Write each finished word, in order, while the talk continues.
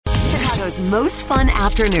Chicago's most fun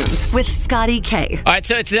afternoons with Scotty K. All right,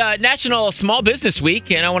 so it's National Small Business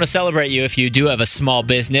Week, and I want to celebrate you if you do have a small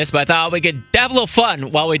business, but I thought we could have a little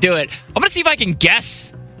fun while we do it. I'm going to see if I can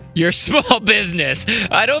guess your small business.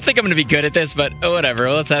 I don't think I'm going to be good at this, but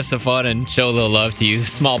whatever. Let's have some fun and show a little love to you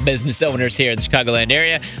small business owners here in the Chicagoland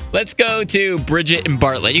area. Let's go to Bridget and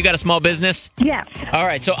Bartlett. You got a small business? Yes. All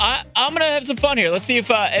right, so I'm going to have some fun here. Let's see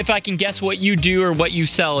if I can guess what you do or what you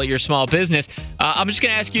sell at your small business. I'm just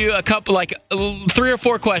going to ask you a couple, 3 or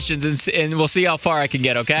 4 questions, and we'll see how far I can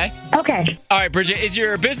get, okay? Okay. All right, Bridget, is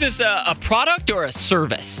your business a product or a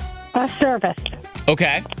service? A service.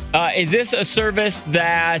 Okay. Is this a service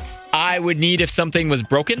that I would need if something was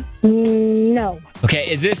broken? No. Okay.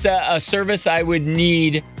 Is this a service I would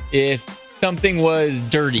need if something was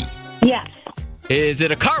dirty? Yes. Is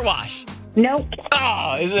it a car wash? Nope.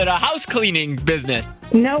 Oh, is it a house cleaning business?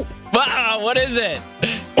 Nope. Wow, what is it?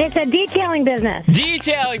 It's a detailing business.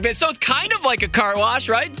 Detailing business. So it's kind of like a car wash,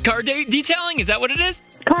 right? Car detailing? Is that what it is?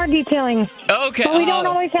 Car detailing. Okay. But we don't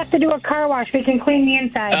always have to do a car wash. We can clean the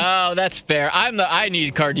inside. Oh, that's fair. I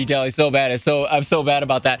need car detailing so bad. I'm so bad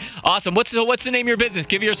about that. Awesome. What's the name of your business?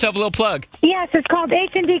 Give yourself a little plug. Yes, it's called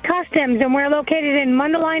H&D Customs, and we're located in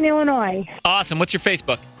Mundelein, Illinois. Awesome. What's your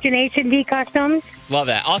Facebook? In H&D Customs. Love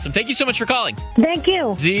that. Awesome. Thank you so much for calling. Thank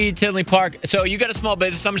you. Z Tinley Park. So you got a small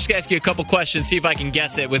business. I'm just going to ask you a couple questions, see if I can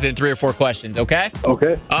guess it within 3 or 4 questions, okay?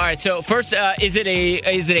 Okay. All right. So first, is it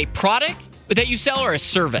a product that you sell or a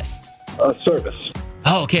service? A service.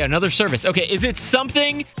 Oh, okay. Another service. Okay. Is it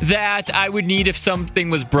something that I would need if something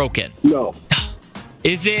was broken? No.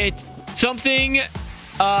 Is it something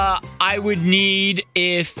I would need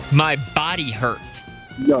if my body hurt?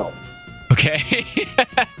 No. Okay.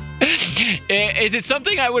 Is it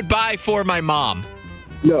something I would buy for my mom?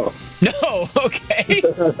 No. No. Okay.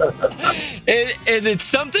 Is it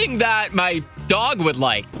something that my dog would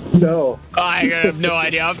like? No. I have no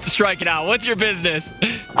idea. I'll have to strike it out. What's your business?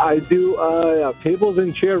 I do tables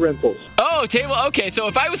and chair rentals. Oh, table. Okay, so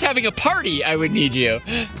if I was having a party, I would need you.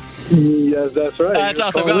 Yes, that's right. That's You're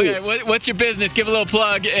awesome. calling Okay, me. what's your business? Give a little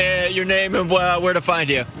plug, your name, and where to find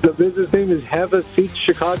you. The business name is Have a Seat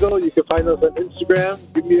Chicago. You can find us on Instagram.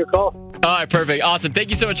 Give me a call. All right, perfect. Awesome.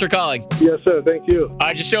 Thank you so much for calling. Yes, sir. Thank you. All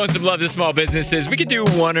right, just showing some love to small businesses. We could do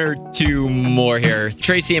 1 or 2 more here.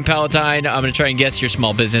 Tracy and Palatine, I'm going to try and guess your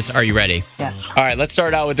small business. Are you ready? Yes. All right, let's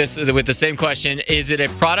start out with the same question. Is it a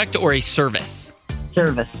product or a service?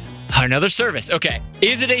 Service. Another service. Okay.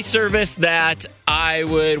 Is it a service that I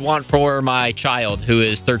would want for my child who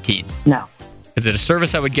is 13? No. Is it a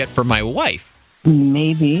service I would get for my wife?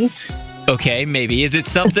 Maybe. Okay, maybe. Is it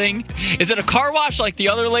something? Is it a car wash like the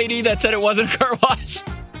other lady that said it wasn't a car wash?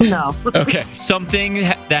 No. Okay. Something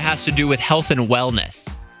that has to do with health and wellness.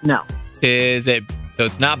 No. Is it? So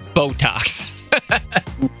it's not Botox.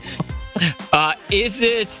 Is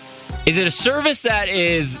it a service that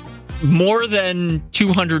is more than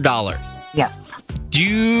 $200? Yes.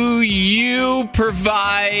 Do you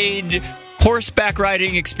provide horseback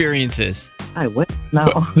riding experiences? I would.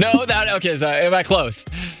 No. No, okay. So am I close?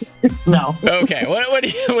 No. Okay. What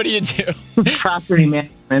do you do? Property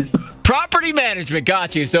management. Property management.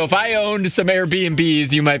 Got you. So if I owned some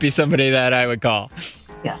Airbnbs, you might be somebody that I would call.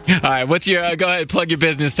 Yeah. All right. What's your? Go ahead. Plug your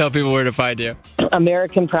business. Tell people where to find you.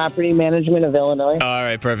 American Property Management of Illinois. All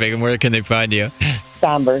right. Perfect. And where can they find you?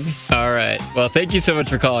 Stomberg. All right. Well, thank you so much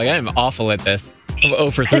for calling. I am awful at this. I'm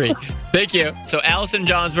 0 for 3. Thank you. So, Allison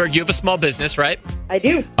Johnsburg, you have a small business, right? I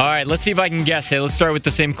do. All right. Let's see if I can guess it. Let's start with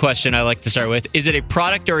the same question I like to start with. Is it a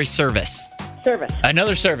product or a service? Service.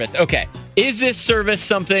 Another service. Okay. Is this service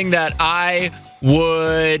something that I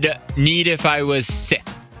would need if I was sick?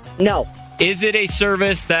 No. Is it a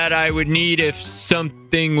service that I would need if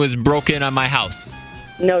something was broken on my house?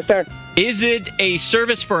 No, sir. Is it a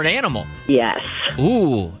service for an animal? Yes.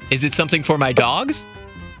 Ooh. Is it something for my dogs?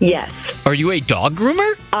 Yes. Are you a dog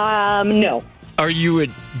groomer? No. Are you a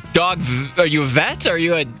vet? Are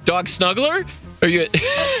you a dog snuggler? Are you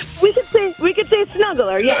We could say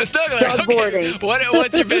snuggler, yeah. snuggler? Dog Okay. boarding.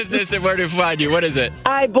 What's your business and where to find you? What is it?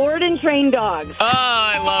 I board and train dogs. Oh,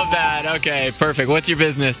 I love that. Okay, perfect. What's your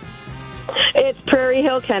business? It's Prairie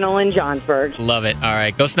Hill Kennel in Johnsburg. Love it. All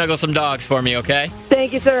right, go snuggle some dogs for me, okay?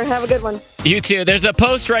 Thank you, sir. Have a good one. You too. There's a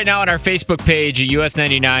post right now on our Facebook page, US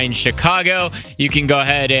 99 Chicago. You can go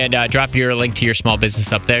ahead and drop your link to your small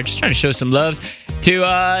business up there. Just trying to show some loves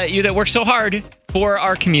to you that work so hard for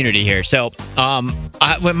our community here. So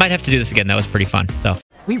we might have to do this again. That was pretty fun. So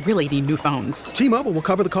We really need new phones. T-Mobile will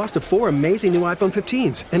cover the cost of 4 amazing new iPhone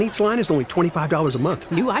 15s, and each line is only $25 a month.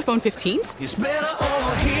 New iPhone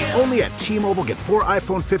 15s? Only at T-Mobile, get 4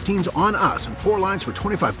 iPhone 15s on us and 4 lines for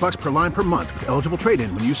 $25 per line per month with eligible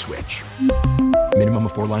trade-in when you switch. Minimum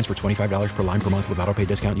of 4 lines for $25 per line per month with autopay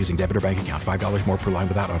discount using debit or bank account. $5 more per line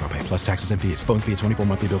without autopay, plus taxes and fees. Phone fee at 24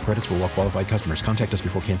 monthly bill credits for well-qualified customers. Contact us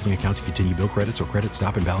before canceling account to continue bill credits or credit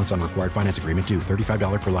stop and balance on required finance agreement due.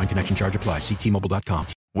 $35 per line connection charge applies. See T-Mobile.com.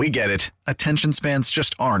 We get it. Attention spans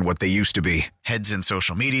just aren't what they used to be. Heads in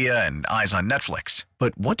social media and eyes on Netflix.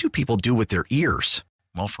 But what do people do with their ears?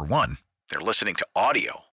 Well, for one, they're listening to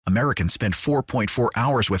audio. Americans spend 4.4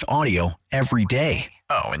 hours with audio every day.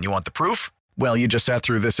 Oh, and you want the proof? Well, you just sat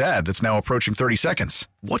through this ad that's now approaching 30 seconds.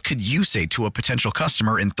 What could you say to a potential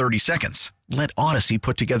customer in 30 seconds? Let Odyssey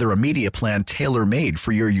put together a media plan tailor-made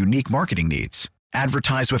for your unique marketing needs.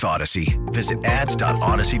 Advertise with Odyssey. Visit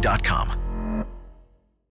ads.odyssey.com.